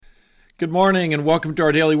Good morning and welcome to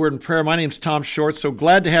our daily word and prayer. My name is Tom Short. So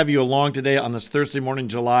glad to have you along today on this Thursday morning,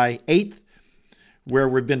 July 8th, where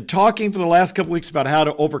we've been talking for the last couple weeks about how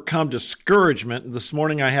to overcome discouragement. And this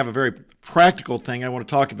morning I have a very practical thing I want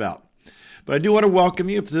to talk about. But I do want to welcome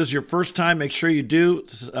you. If this is your first time, make sure you do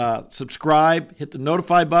subscribe, hit the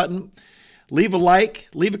notify button, leave a like,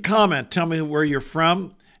 leave a comment. Tell me where you're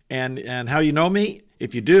from and how you know me,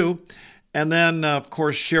 if you do. And then, of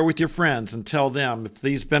course, share with your friends and tell them if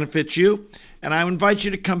these benefit you. And I invite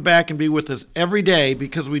you to come back and be with us every day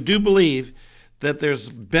because we do believe that there's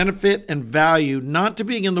benefit and value not to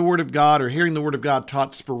being in the Word of God or hearing the Word of God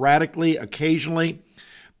taught sporadically, occasionally,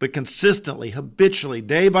 but consistently, habitually,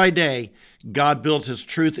 day by day. God builds His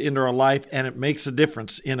truth into our life, and it makes a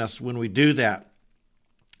difference in us when we do that.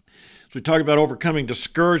 So we talk about overcoming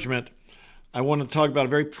discouragement. I want to talk about a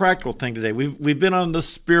very practical thing today. We've been on the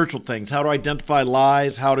spiritual things, how to identify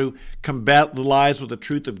lies, how to combat the lies with the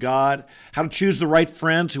truth of God, how to choose the right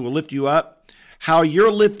friends who will lift you up, how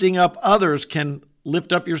you're lifting up others can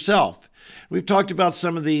lift up yourself. We've talked about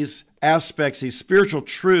some of these aspects, these spiritual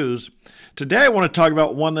truths. Today I want to talk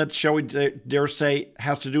about one that, shall we dare say,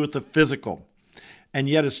 has to do with the physical, and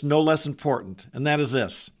yet it's no less important, and that is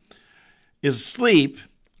this. Is sleep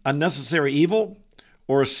a necessary evil,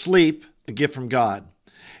 or is sleep a gift from God?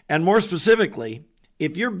 And more specifically,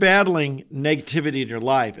 if you're battling negativity in your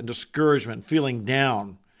life and discouragement, feeling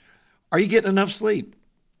down, are you getting enough sleep?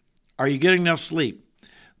 Are you getting enough sleep?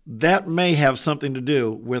 That may have something to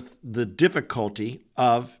do with the difficulty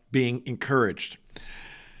of being encouraged.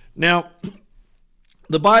 Now,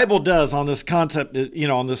 the Bible does on this concept,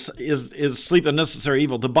 on this is sleep a necessary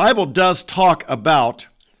evil? The Bible does talk about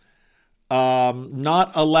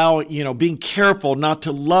not allowing, being careful not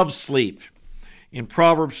to love sleep. In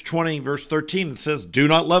Proverbs 20, verse 13, it says, do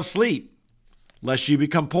not love sleep, lest you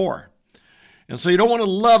become poor. And so you don't want to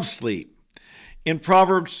love sleep. In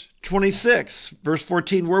Proverbs 26, verse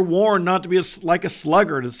 14, we're warned not to be like a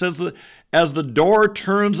sluggard. It says that as the door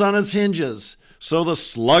turns on its hinges, so the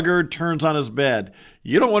sluggard turns on his bed.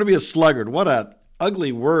 You don't want to be a sluggard. What an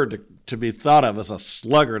ugly word to be thought of as a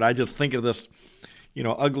sluggard. I just think of this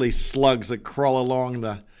ugly slugs that crawl along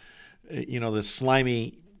the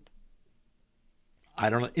slimy,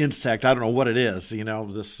 insect. I don't know what it is,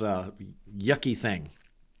 this yucky thing.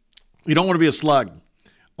 You don't want to be a slug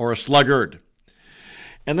or a sluggard.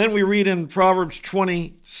 And then we read in Proverbs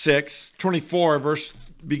 24,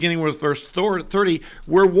 beginning with verse 30,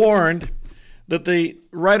 we're warned that the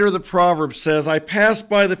writer of the Proverbs says, I passed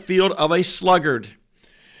by the field of a sluggard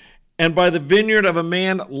and by the vineyard of a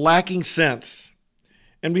man lacking sense.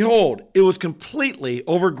 And behold, it was completely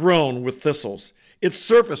overgrown with thistles. Its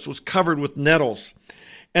surface was covered with nettles,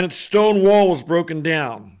 and its stone wall was broken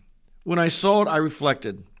down. When I saw it, I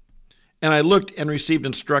reflected, and I looked and received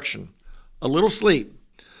instruction. A little sleep,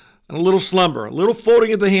 and a little slumber, a little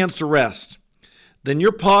folding of the hands to rest. Then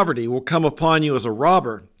your poverty will come upon you as a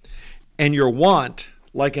robber, and your want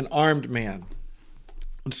like an armed man.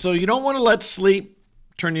 And so you don't want to let sleep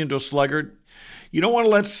turn you into a sluggard. You don't want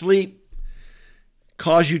to let sleep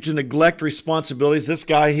cause you to neglect responsibilities. This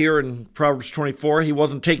guy here in Proverbs 24, he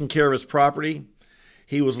wasn't taking care of his property.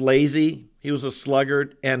 He was lazy. He was a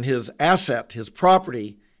sluggard, and his asset, his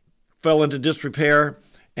property, fell into disrepair,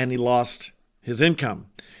 and he lost his income.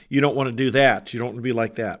 You don't want to do that. You don't want to be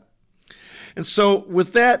like that. And so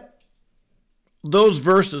with those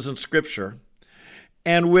verses in Scripture,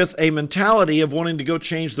 and with a mentality of wanting to go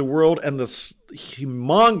change the world and the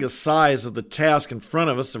humongous size of the task in front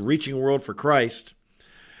of us of reaching a world for Christ,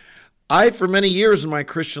 I, for many years in my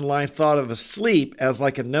Christian life, thought of sleep as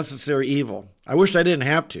like a necessary evil. I wish I didn't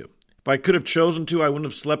have to. If I could have chosen to, I wouldn't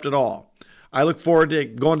have slept at all. I look forward to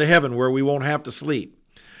going to heaven where we won't have to sleep.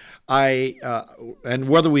 And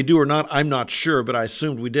whether we do or not, I'm not sure, but I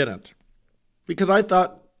assumed we didn't. Because I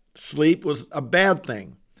thought sleep was a bad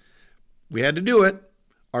thing. We had to do it.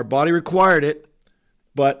 Our body required it,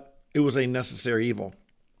 but it was a necessary evil.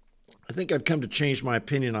 I think I've come to change my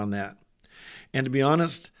opinion on that. And to be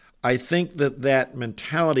honest, I think that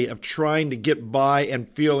mentality of trying to get by and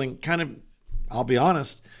feeling kind of, I'll be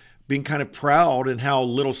honest, being kind of proud in how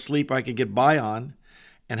little sleep I could get by on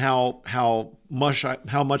and how much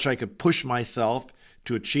I could push myself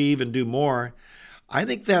to achieve and do more, I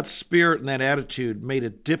think that spirit and that attitude made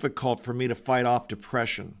it difficult for me to fight off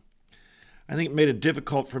depression. I think it made it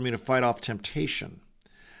difficult for me to fight off temptation.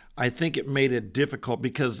 I think it made it difficult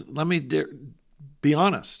because, let me be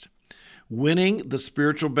honest, winning the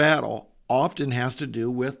spiritual battle often has to do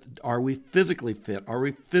with, are we physically fit? Are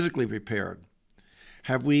we physically prepared?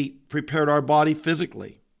 Have we prepared our body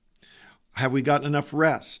physically? Have we gotten enough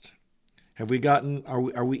rest?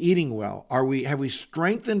 Are we eating well? Have we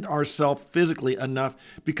strengthened ourselves physically enough?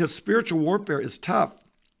 Because spiritual warfare is tough.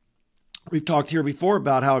 We've talked here before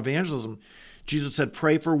about how evangelism, Jesus said,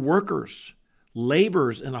 pray for workers,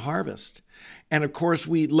 laborers in the harvest. And of course,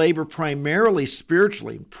 we labor primarily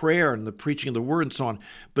spiritually, prayer and the preaching of the word and so on.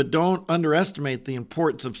 But don't underestimate the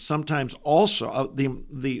importance of sometimes also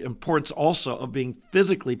the importance also of being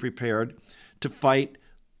physically prepared to fight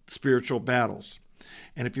spiritual battles.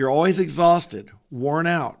 And if you're always exhausted, worn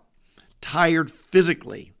out, tired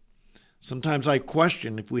physically, sometimes I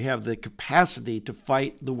question if we have the capacity to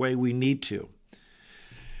fight the way we need to.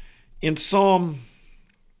 In Psalm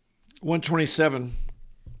 127,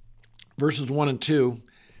 verses 1 and 2,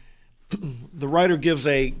 the writer gives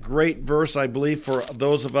a great verse, I believe, for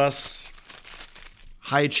those of us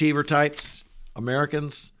high achiever types,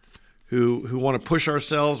 Americans, who want to push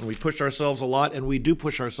ourselves, and we push ourselves a lot, and we do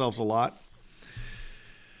push ourselves a lot.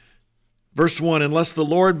 Verse 1, unless the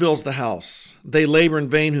Lord builds the house, they labor in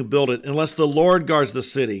vain who build it. Unless the Lord guards the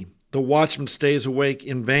city, the watchman stays awake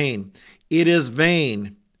in vain. It is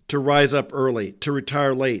vain to rise up early, to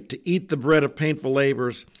retire late, to eat the bread of painful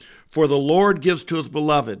labors, for the Lord gives to his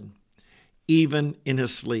beloved, even in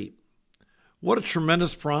his sleep. What a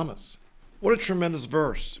tremendous promise. What a tremendous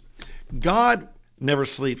verse. God never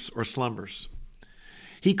sleeps or slumbers.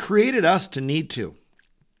 He created us to need to.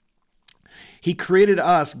 He created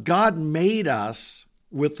us. God made us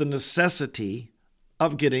with the necessity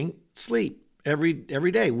of getting sleep. Every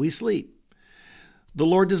day we sleep. The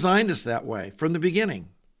Lord designed us that way from the beginning.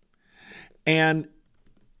 And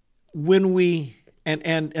when we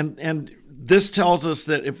and this tells us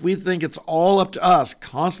that if we think it's all up to us,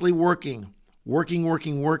 constantly working,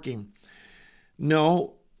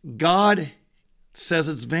 no, God says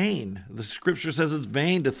it's vain. The scripture says it's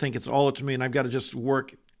vain to think it's all up to me and I've got to just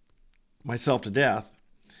work myself to death,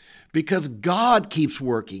 because God keeps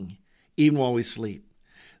working even while we sleep.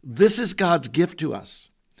 This is God's gift to us.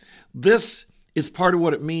 This is part of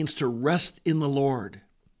what it means to rest in the Lord,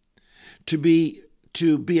 to be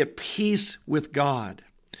at peace with God,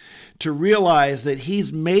 to realize that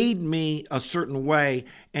he's made me a certain way,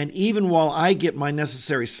 and even while I get my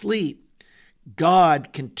necessary sleep,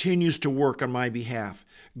 God continues to work on my behalf.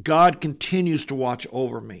 God continues to watch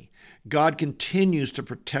over me. God continues to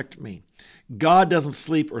protect me. God doesn't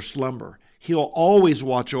sleep or slumber. He'll always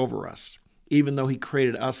watch over us, even though he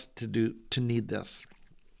created us to need this.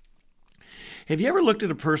 Have you ever looked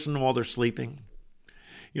at a person while they're sleeping?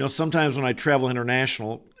 You know, sometimes when I travel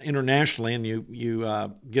internationally and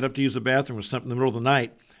you get up to use the bathroom or something in the middle of the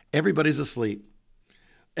night, everybody's asleep.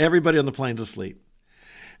 Everybody on the plane's asleep.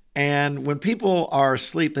 And when people are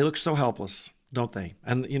asleep, they look so helpless, don't they?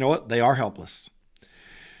 And you know what? They are helpless.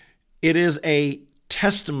 It is a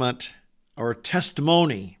testament or a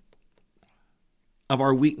testimony of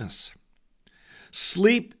our weakness.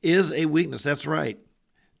 Sleep is a weakness, that's right.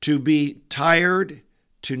 To be tired,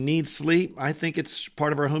 to need sleep, I think it's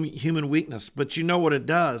part of our human weakness. But you know what it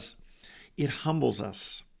does? It humbles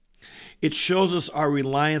us. It shows us our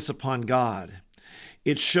reliance upon God.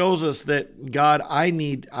 It shows us that, God, I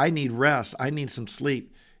need rest. I need some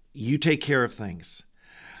sleep. You take care of things.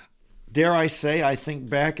 Dare I say, I think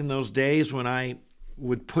back in those days when I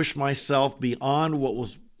would push myself beyond what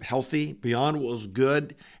was healthy, beyond what was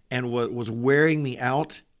good, and what was wearing me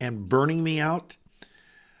out and burning me out.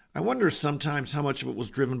 I wonder sometimes how much of it was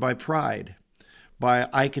driven by pride, by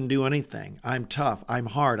I can do anything, I'm tough, I'm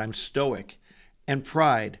hard, I'm stoic, and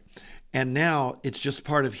pride. And now it's just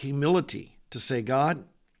part of humility to say, God,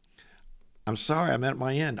 I'm sorry, I'm at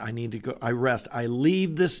my end. I need to go. I rest. I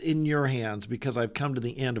leave this in your hands because I've come to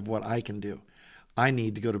the end of what I can do. I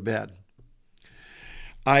need to go to bed.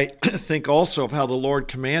 I think also of how the Lord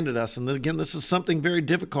commanded us. And again, this is something very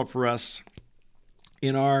difficult for us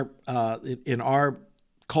in our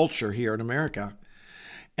culture here in America.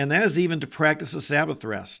 And that is even to practice a Sabbath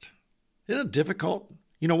rest. Isn't it difficult?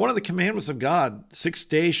 You know, one of the commandments of God, 6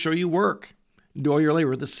 days shall you work, do all your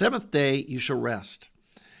labor. The seventh day you shall rest.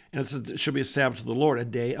 And it should be a Sabbath of the Lord, a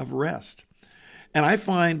day of rest. And I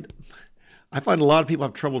find a lot of people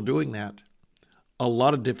have trouble doing that. A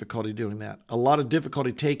lot of difficulty doing that. A lot of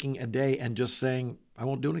difficulty taking a day and just saying, I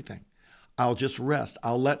won't do anything. I'll just rest.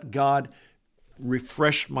 I'll let God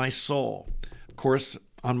refresh my soul. Of course,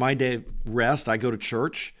 on my day of rest, I go to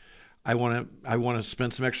church. I want to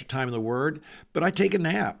spend some extra time in the Word, but I take a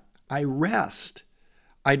nap. I rest.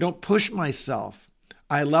 I don't push myself.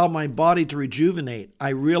 I allow my body to rejuvenate. I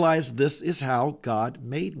realize this is how God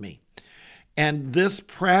made me. And this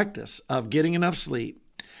practice of getting enough sleep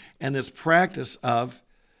and this practice of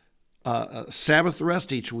Sabbath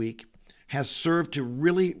rest each week has served to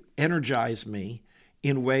really energize me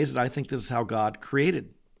in ways that I think this is how God created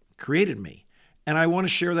me. And I want to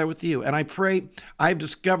share that with you. And I pray, I've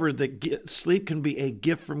discovered that sleep can be a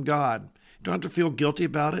gift from God. Don't have to feel guilty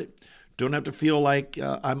about it. Don't have to feel like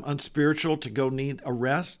I'm unspiritual to go need a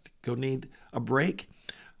rest, go need a break.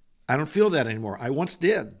 I don't feel that anymore. I once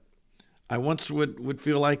did. I once would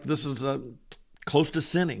feel like this is close to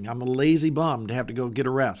sinning. I'm a lazy bum to have to go get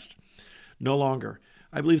a rest. No longer.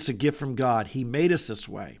 I believe it's a gift from God. He made us this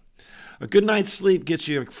way. A good night's sleep gets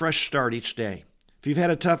you a fresh start each day. If you've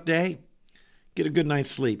had a tough day, get a good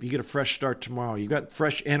night's sleep. You get a fresh start tomorrow. You've got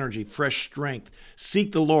fresh energy, fresh strength.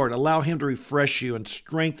 Seek the Lord. Allow Him to refresh you and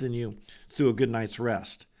strengthen you through a good night's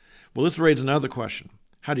rest. Well, this raises another question.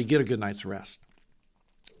 How do you get a good night's rest?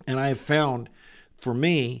 And I have found, for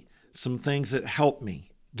me, some things that help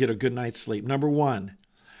me get a good night's sleep. Number one,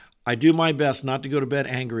 I do my best not to go to bed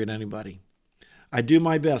angry at anybody. I do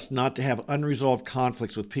my best not to have unresolved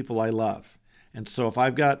conflicts with people I love. And so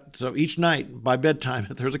each night by bedtime,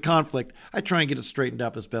 if there's a conflict, I try and get it straightened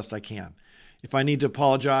up as best I can. If I need to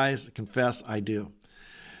apologize, confess, I do.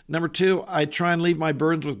 Number two, I try and leave my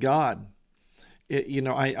burdens with God.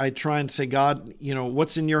 I try and say, God,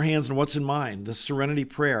 what's in your hands and what's in mine? The serenity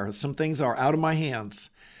prayer. Some things are out of my hands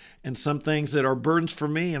and some things that are burdens for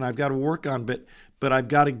me and I've got to work on, but I've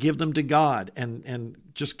got to give them to God and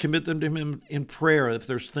just commit them to Him in prayer if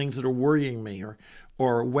there's things that are worrying me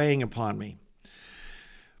or weighing upon me.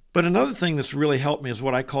 But another thing that's really helped me is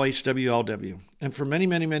what I call HWLW. And for many,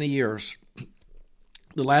 many, many years,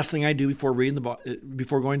 the last thing I do before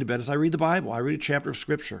going to bed is I read the Bible. I read a chapter of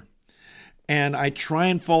Scripture. And I try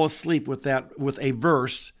and fall asleep with a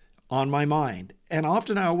verse on my mind. And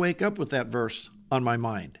often I'll wake up with that verse on my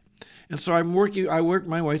mind. And so I work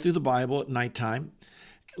my way through the Bible at nighttime,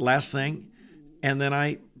 last thing, and then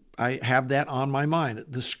I have that on my mind.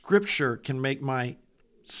 The Scripture can make my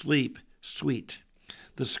sleep sweet.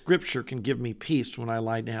 The Scripture can give me peace when I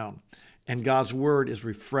lie down. And God's Word is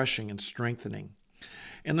refreshing and strengthening.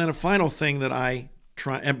 And then a final thing that I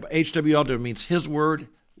try, and HWLW means His Word,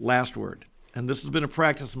 last word. And this has been a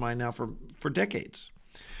practice of mine now for decades.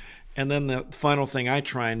 And then the final thing I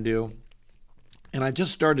try and do, and I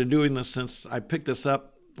just started doing this since I picked this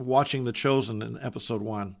up watching The Chosen in episode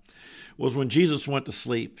 1, was when Jesus went to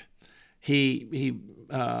sleep. He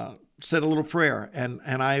said a little prayer, and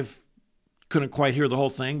couldn't quite hear the whole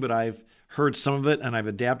thing, but I've heard some of it, and I've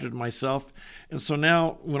adapted it myself. And so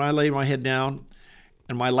now when I lay my head down,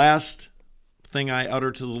 and my last thing I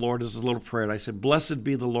utter to the Lord is a little prayer. And I said, "Blessed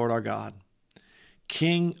be the Lord our God,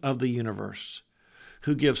 King of the universe,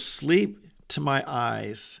 who gives sleep to my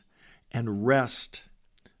eyes and rest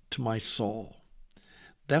to my soul."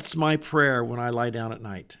 That's my prayer when I lie down at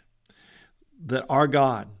night. That our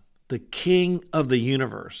God, the King of the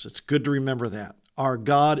universe, it's good to remember that. Our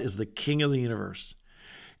God is the King of the universe.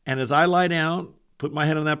 And as I lie down, put my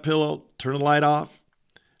head on that pillow, turn the light off,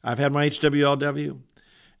 I've had my HWLW.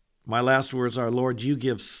 My last words are, Lord, you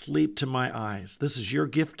give sleep to my eyes. This is your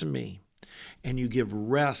gift to me. And you give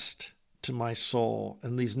rest to my soul.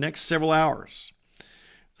 And these next several hours,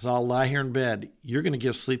 as I'll lie here in bed, you're going to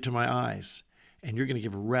give sleep to my eyes. And you're going to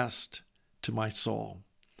give rest to my soul.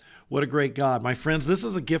 What a great God. My friends, this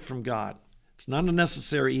is a gift from God. It's not a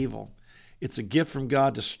necessary evil. It's a gift from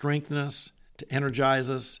God to strengthen us, to energize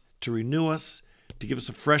us, to renew us, to give us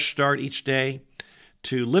a fresh start each day,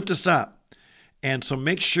 to lift us up. And so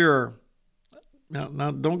make sure, now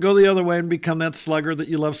don't go the other way and become that sluggard that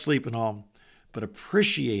you love sleeping on, but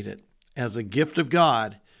appreciate it as a gift of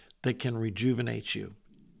God that can rejuvenate you.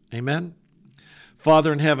 Amen?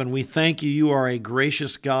 Father in heaven, we thank you. You are a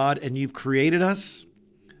gracious God, and you've created us.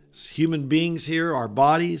 As human beings here, our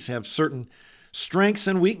bodies have certain strengths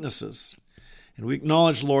and weaknesses. And we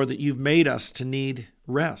acknowledge, Lord, that you've made us to need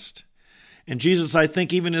rest. And Jesus, I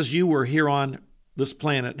think even as you were here on this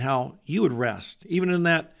planet, how you would rest. Even in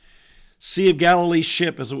that Sea of Galilee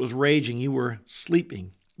ship as it was raging, you were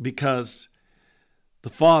sleeping because the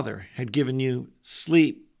Father had given you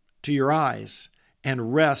sleep to your eyes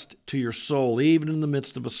and rest to your soul, even in the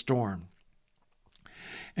midst of a storm.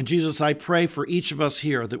 And Jesus, I pray for each of us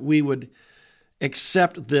here that we would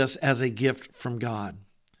accept this as a gift from God.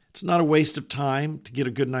 It's not a waste of time to get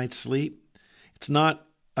a good night's sleep. It's not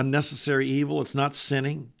a necessary evil. It's not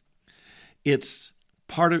sinning. It's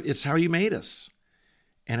how you made us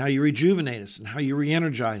and how you rejuvenate us and how you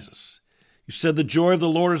re-energize us. You said the joy of the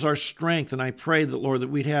Lord is our strength. And I pray that, Lord, that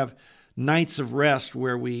we'd have nights of rest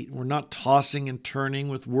where we're not tossing and turning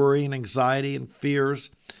with worry and anxiety and fears.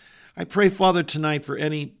 I pray, Father, tonight for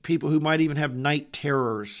any people who might even have night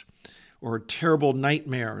terrors or terrible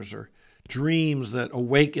nightmares or dreams that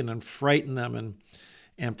awaken and frighten them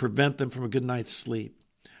and prevent them from a good night's sleep.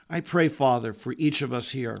 I pray, Father, for each of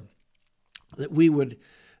us here, that we would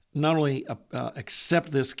not only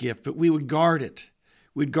accept this gift, but we would guard it.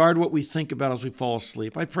 We'd guard what we think about as we fall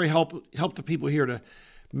asleep. I pray help the people here to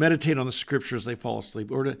meditate on the scriptures as they fall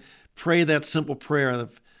asleep, or to pray that simple prayer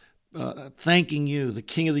of thanking you, the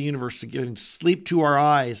King of the universe, for giving sleep to our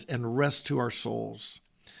eyes and rest to our souls.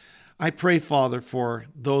 I pray, Father, for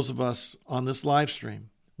those of us on this live stream,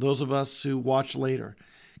 those of us who watch later.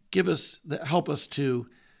 Help us to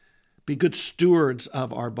be good stewards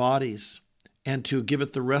of our bodies and to give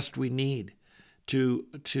it the rest we need,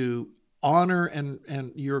 to honor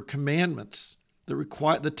and your commandments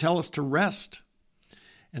that tell us to rest,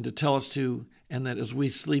 and to tell us to, and that as we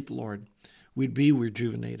sleep, Lord, we'd be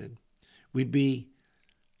rejuvenated, we'd be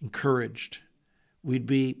encouraged, we'd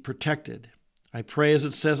be protected. I pray, as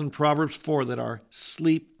it says in Proverbs 4, that our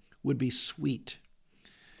sleep would be sweet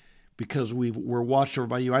because we're watched over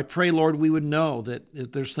by you. I pray, Lord, we would know that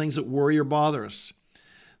if there's things that worry or bother us,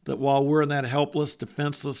 that while we're in that helpless,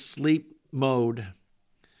 defenseless sleep mode,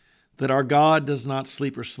 that our God does not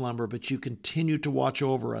sleep or slumber, but you continue to watch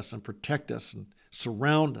over us and protect us and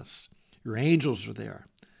surround us. Your angels are there.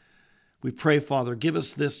 We pray, Father, give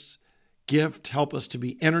us this gift. Help us to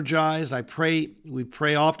be energized. We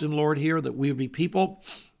pray often, Lord, here that we would be people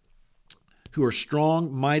who are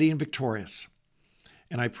strong, mighty, and victorious.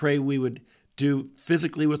 And I pray we would do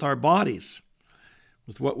physically with our bodies,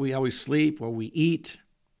 with how we sleep, what we eat,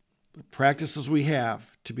 the practices we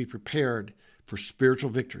have to be prepared for spiritual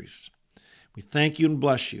victories. We thank you and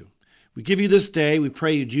bless you. We give you this day. We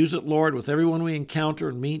pray you'd use it, Lord, with everyone we encounter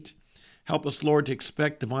and meet. Help us, Lord, to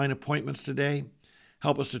expect divine appointments today.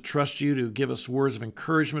 Help us to trust you to give us words of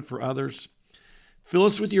encouragement for others. Fill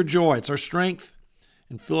us with your joy. It's our strength.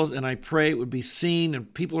 And I pray it would be seen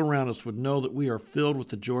and people around us would know that we are filled with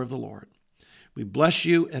the joy of the Lord. We bless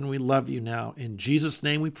you and we love you now. In Jesus'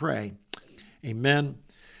 name we pray. Amen.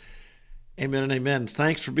 Amen and amen.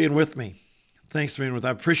 Thanks for being with me. Thanks for being with me.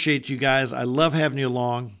 I appreciate you guys. I love having you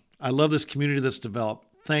along. I love this community that's developed.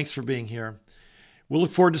 Thanks for being here. We'll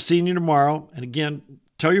look forward to seeing you tomorrow. And again,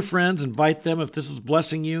 tell your friends, invite them. If this is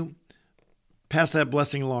blessing you, pass that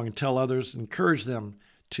blessing along and tell others. Encourage them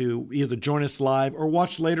to either join us live or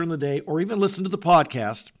watch later in the day or even listen to the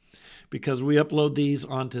podcast, because we upload these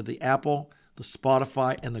onto the Apple, the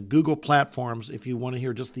Spotify, and the Google platforms if you want to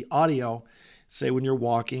hear just the audio, say when you're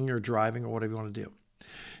walking or driving or whatever you want to do.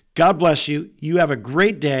 God bless you. You have a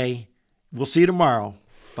great day. We'll see you tomorrow.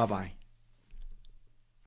 Bye-bye.